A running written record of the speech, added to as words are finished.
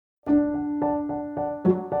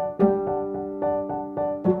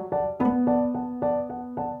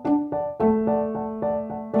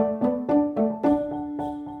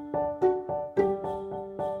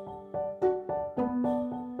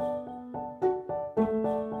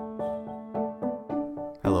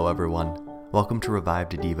Hello everyone, welcome to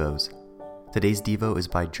Revived Devos. Today's Devo is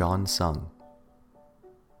by John Sung.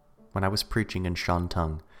 When I was preaching in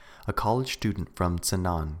Shantung, a college student from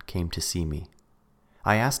Tsinnan came to see me.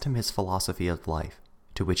 I asked him his philosophy of life,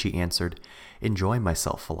 to which he answered, "Enjoy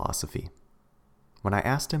myself philosophy." When I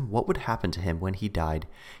asked him what would happen to him when he died,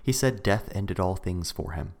 he said death ended all things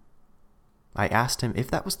for him. I asked him if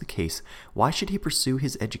that was the case, why should he pursue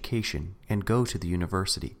his education and go to the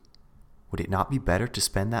university? Would it not be better to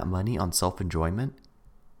spend that money on self-enjoyment?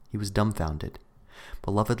 He was dumbfounded.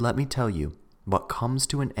 Beloved, let me tell you what comes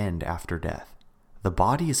to an end after death. The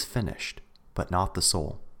body is finished, but not the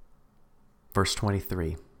soul. Verse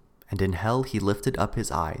 23, "And in hell he lifted up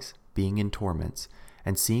his eyes, being in torments,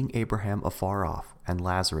 and seeing Abraham afar off, and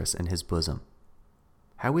Lazarus in his bosom."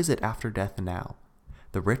 How is it after death now?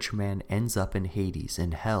 The rich man ends up in Hades,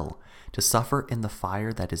 in hell, to suffer in the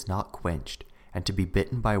fire that is not quenched, and to be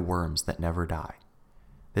bitten by worms that never die.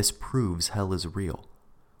 This proves hell is real,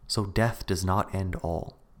 so death does not end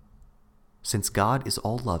all. Since God is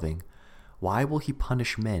all-loving, why will he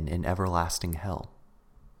punish men in everlasting hell?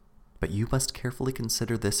 But you must carefully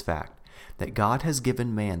consider this fact, that God has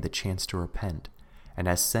given man the chance to repent, and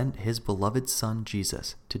has sent his beloved Son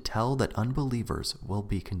Jesus to tell that unbelievers will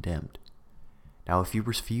be condemned. Now if you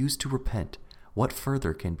refuse to repent, what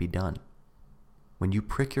further can be done? When you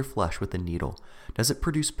prick your flesh with a needle, does it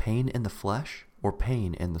produce pain in the flesh or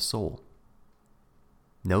pain in the soul?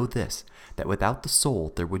 Know this, that without the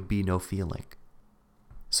soul there would be no feeling.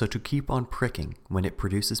 So to keep on pricking when it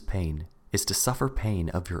produces pain is to suffer pain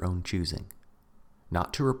of your own choosing.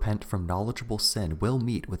 Not to repent from knowledgeable sin will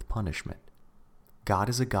meet with punishment. God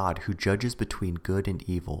is a God who judges between good and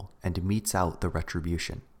evil and metes out the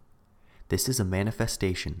retribution. This is a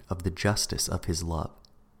manifestation of the justice of his love.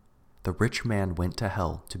 The rich man went to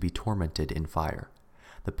hell to be tormented in fire.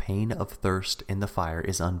 The pain of thirst in the fire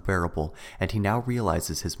is unbearable, and he now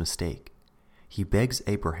realizes his mistake. He begs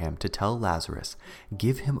Abraham to tell Lazarus,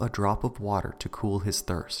 give him a drop of water to cool his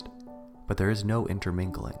thirst. But there is no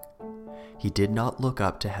intermingling. He did not look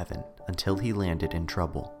up to heaven until he landed in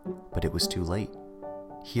trouble, but it was too late.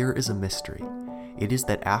 Here is a mystery. It is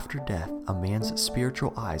that after death, a man's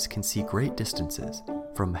spiritual eyes can see great distances,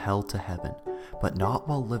 from hell to heaven, but not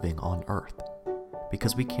while living on earth.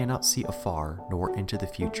 Because we cannot see afar nor into the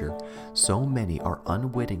future, so many are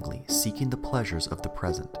unwittingly seeking the pleasures of the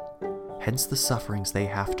present, hence the sufferings they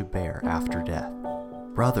have to bear after death.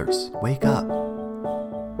 Brothers, wake up!